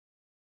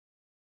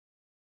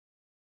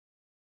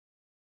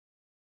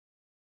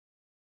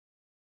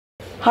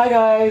Hi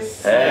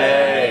guys.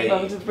 Hey.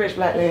 Welcome to the British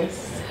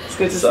Blacklist. It's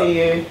good to see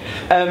you.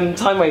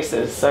 Time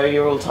wasters, so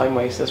you're all time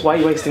wasters. Why are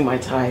you wasting my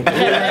time?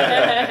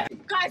 Guys,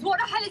 what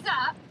the hell is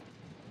that?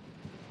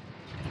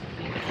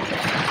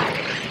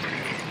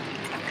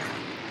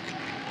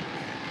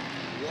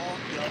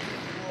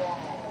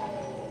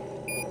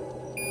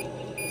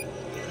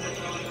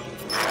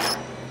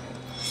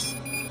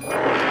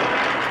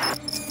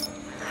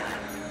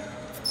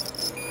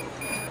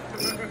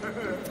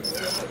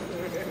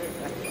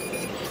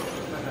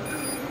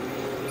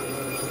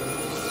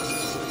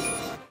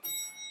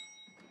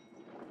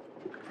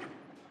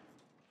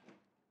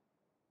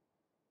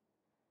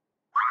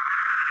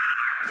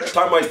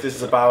 Timewasters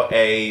is about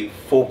a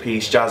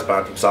four-piece jazz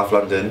band from South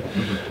London,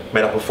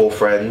 made up of four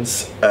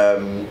friends,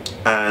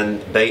 and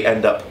they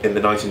end up in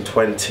the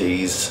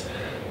 1920s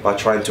by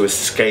trying to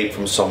escape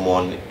from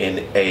someone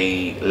in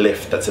a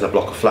lift that's in a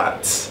block of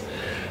flats.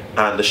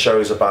 And the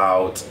show is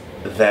about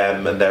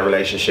them and their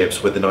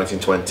relationships with the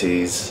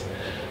 1920s,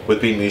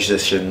 with being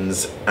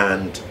musicians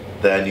and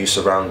their new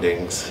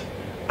surroundings.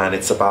 And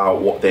it's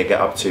about what they get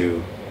up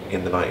to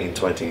in the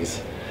 1920s.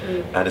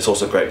 And it's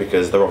also great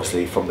because they're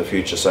obviously from the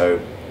future, so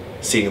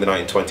seeing the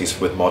 1920s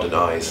with modern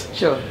eyes,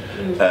 Sure.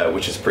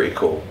 Which is pretty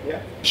cool.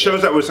 Yeah.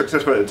 Shows that were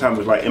successful at the time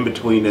was like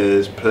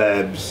In-Betweeners,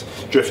 Plebs,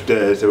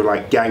 Drifters. They were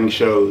like gang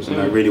shows, and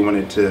I really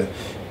wanted to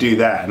do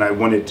that. And I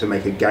wanted to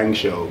make a gang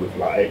show with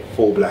like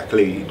 4 black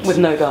leads. With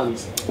no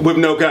guns. With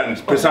no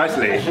guns,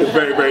 precisely.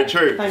 Very, very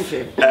true. Thank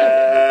you.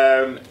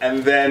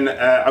 And then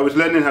I was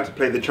learning how to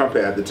play the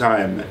trumpet at the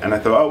time, and I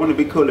thought, oh, wouldn't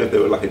it be cool if they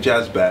were like a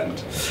jazz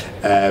band?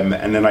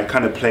 And then I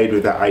kind of played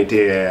with that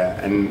idea,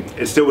 and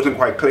it still wasn't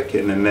quite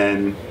clicking. And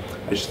then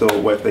I just thought,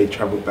 what if they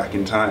travelled back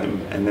in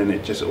time? And then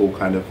it just all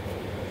kind of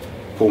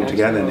formed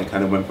together, and it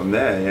kind of went from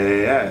there.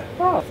 Yeah.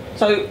 Oh.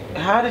 So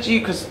how did you,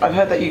 because I've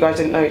heard that you guys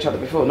didn't know each other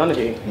before, none of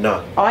you?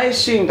 No. I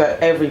assumed that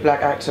every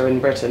black actor in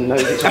Britain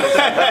knows each other.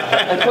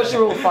 And because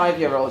you're all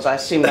 5-year-olds, I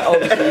assume that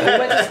obviously you all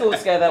went to school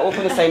together, all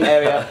from the same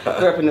area,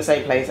 grew up in the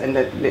same place, and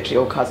they're literally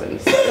all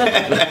cousins.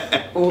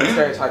 All the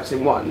stereotypes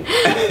in one.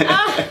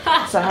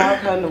 So how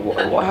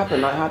what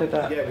happened? Like, how did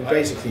that? Yeah, we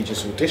basically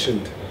just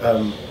auditioned.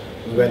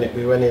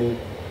 We went in.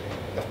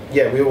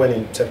 Yeah, we all went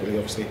in separately,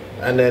 obviously.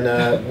 And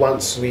then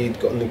once we'd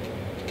gotten the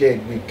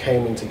gig, we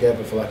came in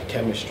together for like a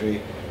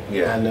chemistry.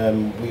 Yeah.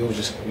 And we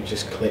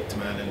just clicked,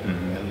 man.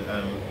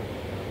 And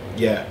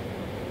yeah,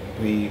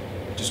 we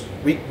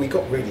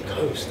got really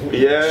close, didn't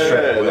we?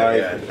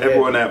 Yeah,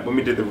 everyone when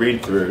we did the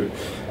read through,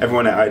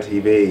 everyone at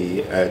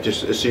ITV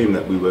just assumed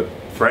that we were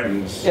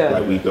friends. Yeah.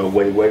 Like we go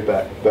way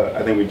back, but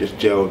I think we just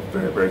gelled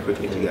very, very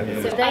quickly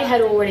together. So they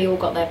had already all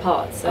got their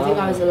parts. I think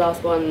I was the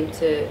last one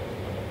to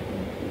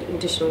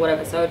audition or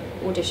whatever, so I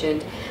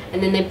auditioned,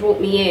 and then they brought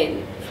me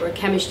in for a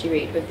chemistry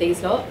read with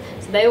these lot.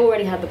 So they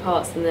already had the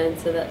parts, and then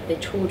so that they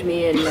trawled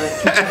me in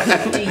like,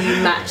 do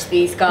you match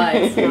these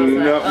guys? And I was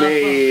like, Not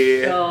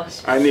me.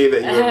 Gosh. I knew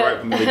that you were right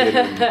from the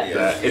beginning.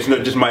 It's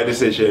not just my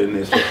decision,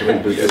 it's just a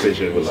big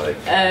decision.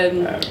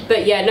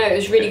 But yeah, no, it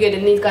was really good,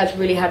 and these guys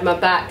really had my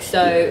back.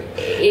 So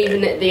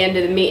even at the end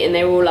of the meeting,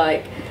 they were all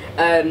like,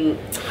 we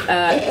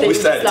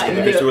said like,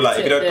 because we were like,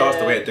 if you don't cast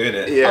her, we ain't doing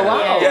it. Oh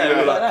wow. Yeah, we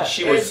were like,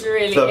 she was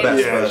really the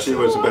best. Yeah, she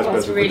was the best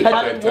person. Really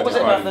What was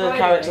it about the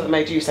character that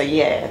made you say,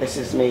 yeah, this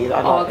is me?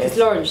 I like because this.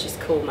 Lauren's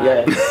just cool, man.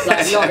 Yeah.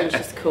 Like Lauren's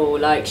just cool.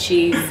 Like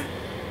she's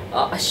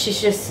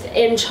just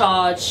in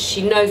charge.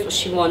 She knows what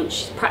she wants.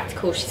 She's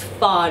practical. She's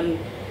fun.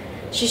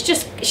 She's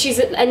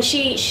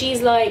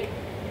like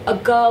a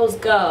girl's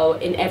girl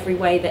in every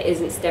way that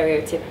isn't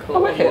stereotypical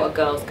of what a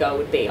girl's girl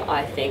would be.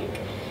 I think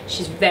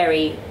she's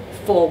very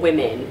for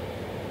women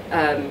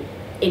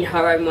in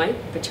her own way,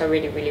 which I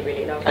really, really,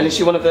 really love. And is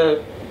she one of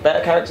the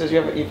better characters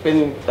that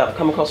have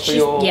come across for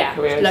your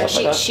career? Like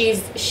and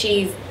she's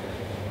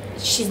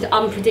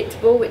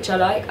unpredictable, which I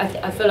like.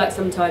 I feel like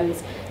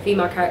sometimes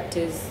female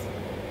characters,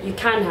 you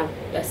can have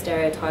a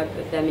stereotype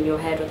of them in your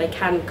head, or they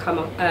can come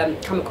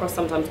across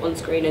sometimes on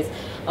screen as,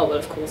 oh well,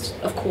 of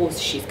course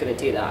she's going to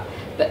do that.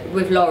 But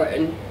with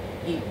Lauren,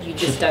 you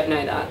just don't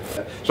know that.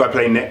 So I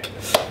play Nick,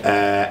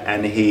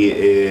 and he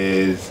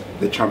is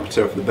the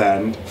trumpeter of the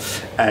band,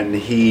 and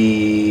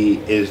he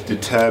is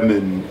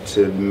determined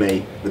to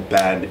make the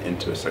band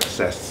into a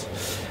success,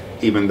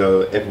 even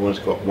though everyone's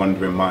got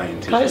wondering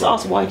minds. Can I just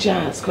ask why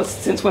jazz? Because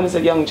since when has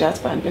a young jazz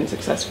band been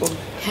successful?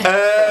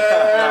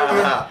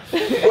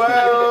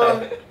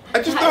 Well,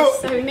 I just thought.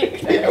 So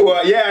Nick.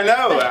 I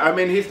know. I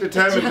mean, he's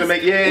determined to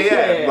make.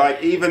 Yeah.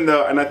 Like even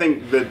though, and I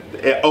think that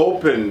it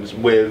opens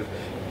with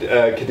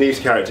Kadiff's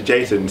character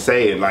Jason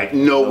saying like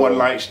no one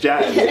likes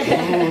jazz,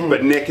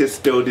 but Nick is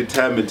still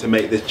determined to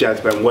make this jazz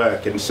band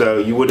work, and so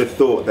you would have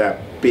thought that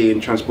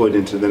being transported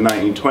into the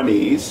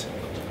 1920s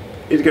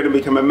is going to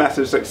become a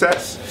massive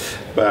success,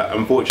 but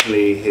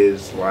unfortunately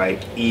his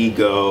like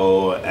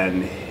ego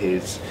and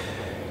his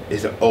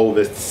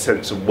over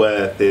sense of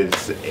worth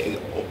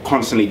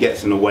constantly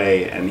gets in the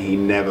way, and he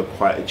never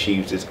quite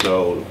achieves his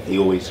goal. He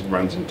always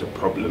runs into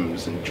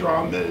problems and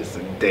dramas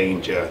and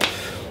danger.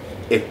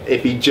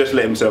 If he just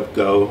let himself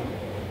go,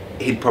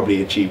 he'd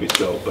probably achieve his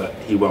goal, but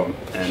he won't,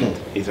 and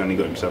he's only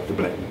got himself to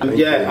blame.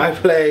 Yeah, I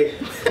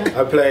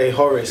play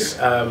Horace.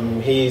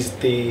 He's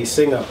the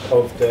singer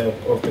of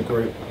the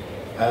group.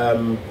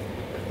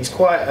 He's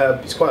quite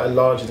a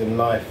larger than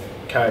life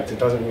character.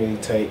 Doesn't really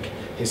take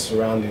his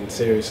surroundings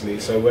seriously.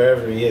 So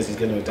wherever he is, he's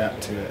going to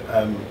adapt to it.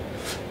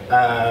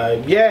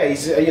 Yeah,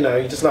 he's he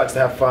just likes to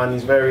have fun.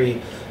 He's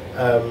very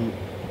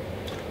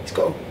he's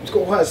got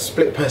quite a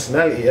split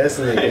personality,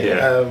 hasn't he?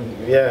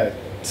 Yeah.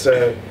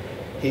 So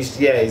he's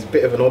a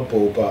bit of an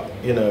oddball, but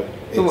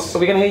So are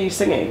we going to hear you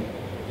singing?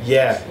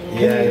 Yeah.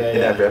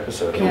 In every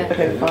episode. Yeah.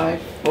 Okay,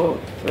 5, 4,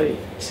 3,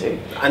 2.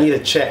 I need a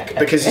check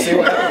because you see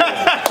what happened.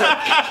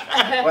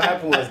 What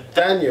happened was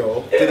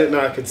Daniel didn't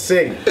know I could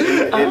sing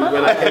when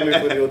I came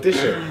in for the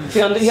audition.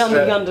 He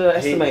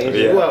underestimated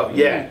you. Well,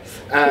 yeah.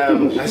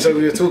 And so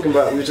we were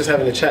just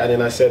having a chat, and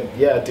then I said,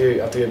 yeah, I do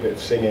a bit of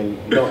singing,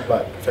 not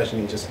like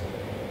professionally, just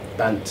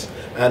bant.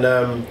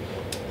 And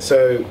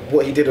so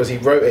what he did was he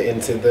wrote it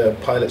into the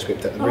pilot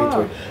script at the read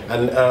through,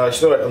 and I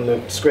saw it on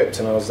the script,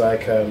 and I was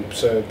like,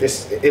 so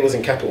it was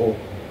in capital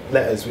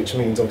letters, which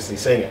means obviously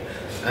sing it.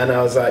 And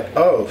I was like,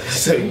 oh,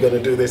 so you're gonna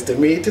do this to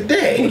me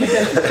today?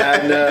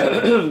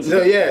 And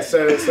so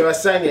I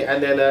sang it,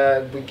 and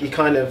then we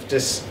kind of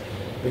just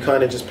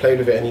played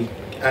with it, and he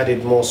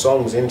added more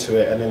songs into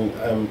it, and then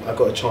I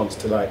got a chance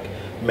to like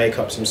make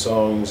up some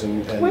songs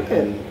and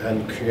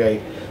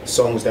create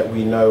songs that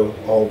we know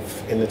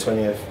of in the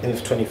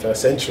 21st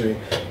century,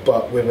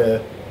 but with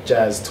a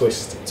jazz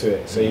twist to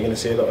it. So you're going to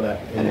see a lot of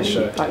that in the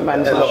show. Like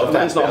Man's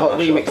Not Hot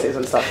remixes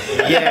and stuff.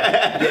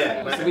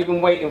 Yeah. So we've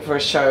been waiting for a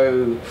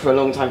show for a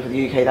long time for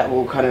the UK that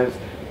will kind of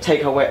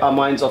take our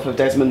minds off of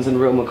Desmond's and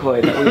Real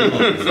McCoy.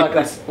 It's like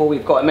that's all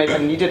we've got.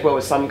 And you did well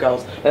with some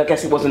girls. I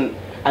guess it wasn't.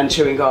 And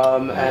Chewing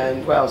Gum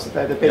and what else?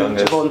 There'd been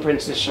Javon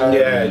Prince's show,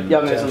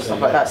 Youngers and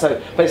stuff like that.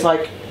 So, but it's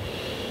like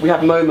we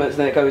have moments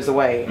and then it goes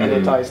away and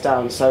it dies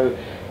down. So,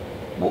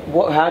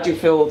 how do you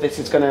feel this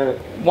is going to?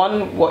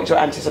 One, what is your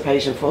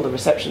anticipation for the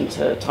reception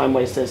to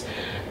Timewasters?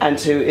 And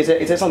two, is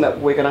it something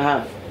that we're going to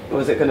have, or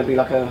is it going to be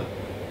like a?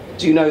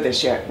 Do you know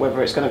this yet?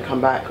 Whether it's going to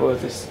come back or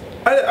is this?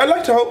 I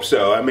like to hope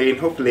so. I mean,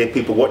 hopefully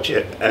people watch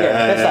it.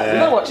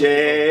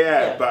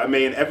 Yeah. But I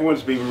mean,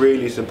 everyone's been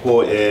really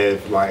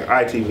supportive. Like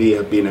ITV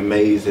have been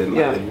amazing.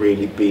 Like they've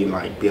really been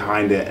like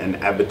behind it and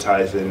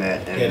advertising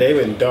it. And they've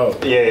been dope.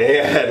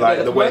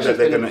 Like the way that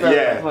they're gonna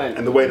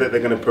and the way that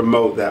they're gonna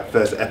promote that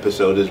first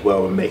episode as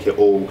well and make it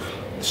all.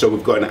 So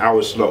we've got an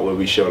hour slot where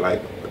we show like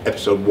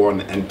episode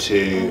 1 and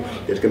 2.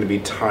 There's going to be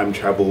time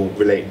travel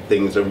related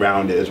things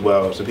around it as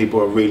well, so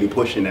people are really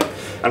pushing it,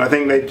 and I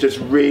think they just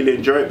really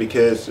enjoy it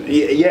because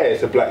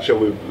it's a black show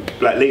with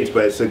black leads,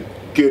 but it's a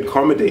good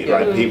comedy.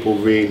 Like people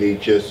really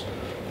just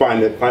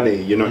find it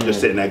funny. You're not just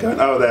sitting there going,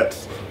 oh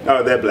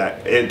they're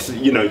black. It's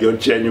you're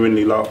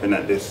genuinely laughing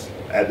at this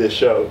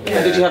show.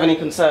 And did you have any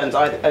concerns?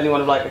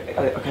 Anyone of like,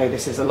 okay,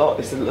 this is a lot.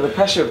 This is the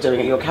pressure of doing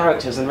it. Your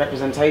characters and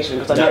representation.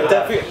 Because I know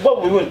definitely. Well,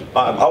 we would.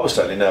 I was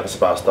certainly nervous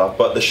about stuff,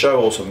 but the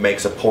show also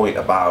makes a point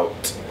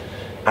about,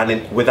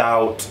 and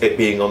without it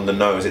being on the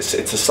nose, it's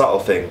a subtle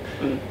thing.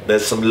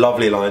 There's some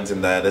lovely lines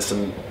in there. There's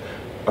some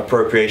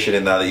appropriation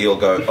in there that you'll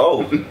go,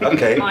 oh,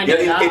 okay. I know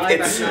that. I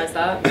recognise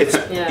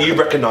that. You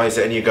recognise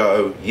it and you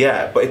go,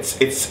 yeah, but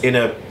it's in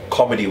a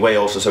comedy way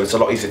also, so it's a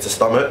lot easier to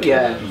stomach.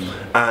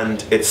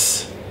 And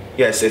it's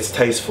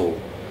tasteful,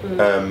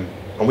 and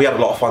we had a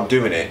lot of fun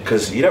doing it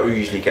because you don't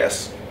usually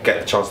get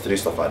the chance to do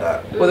stuff like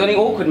that. Were there any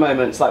awkward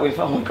moments like with,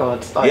 oh my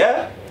god, like,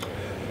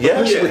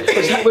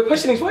 we're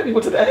pushing these white people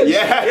to the edge.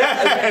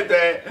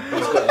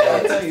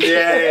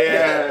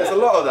 There's a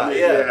lot of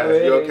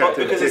that. But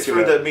because it's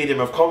through the medium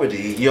of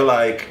comedy, you're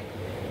like.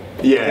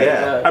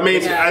 I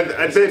mean,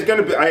 there's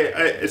going to be.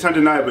 It's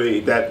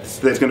undeniably that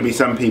there's going to be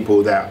some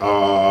people that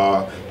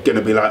are going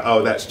to be like,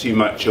 oh, that's too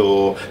much,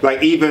 or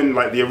like even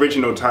like the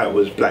original title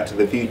was Black to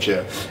the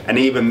Future, and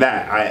even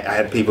that I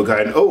had people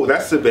going, oh,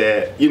 that's a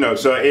bit,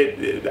 So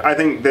I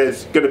think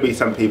there's going to be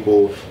some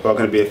people who are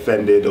going to be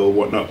offended or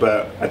whatnot,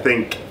 but I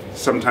think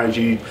sometimes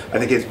I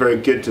think it's very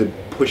good to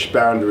push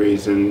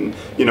boundaries, and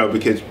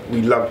because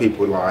we love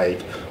people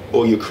like.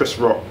 Or your Chris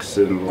Rocks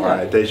and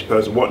like Dave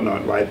Chappelle's and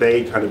whatnot, like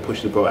they kind of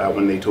push the boat out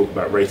when they talk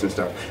about race and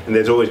stuff. And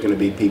there's always going to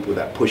be people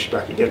that push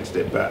back against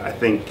it. But I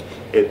think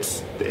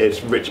it's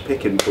rich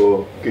picking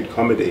for good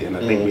comedy, and I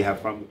think we have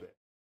fun with it.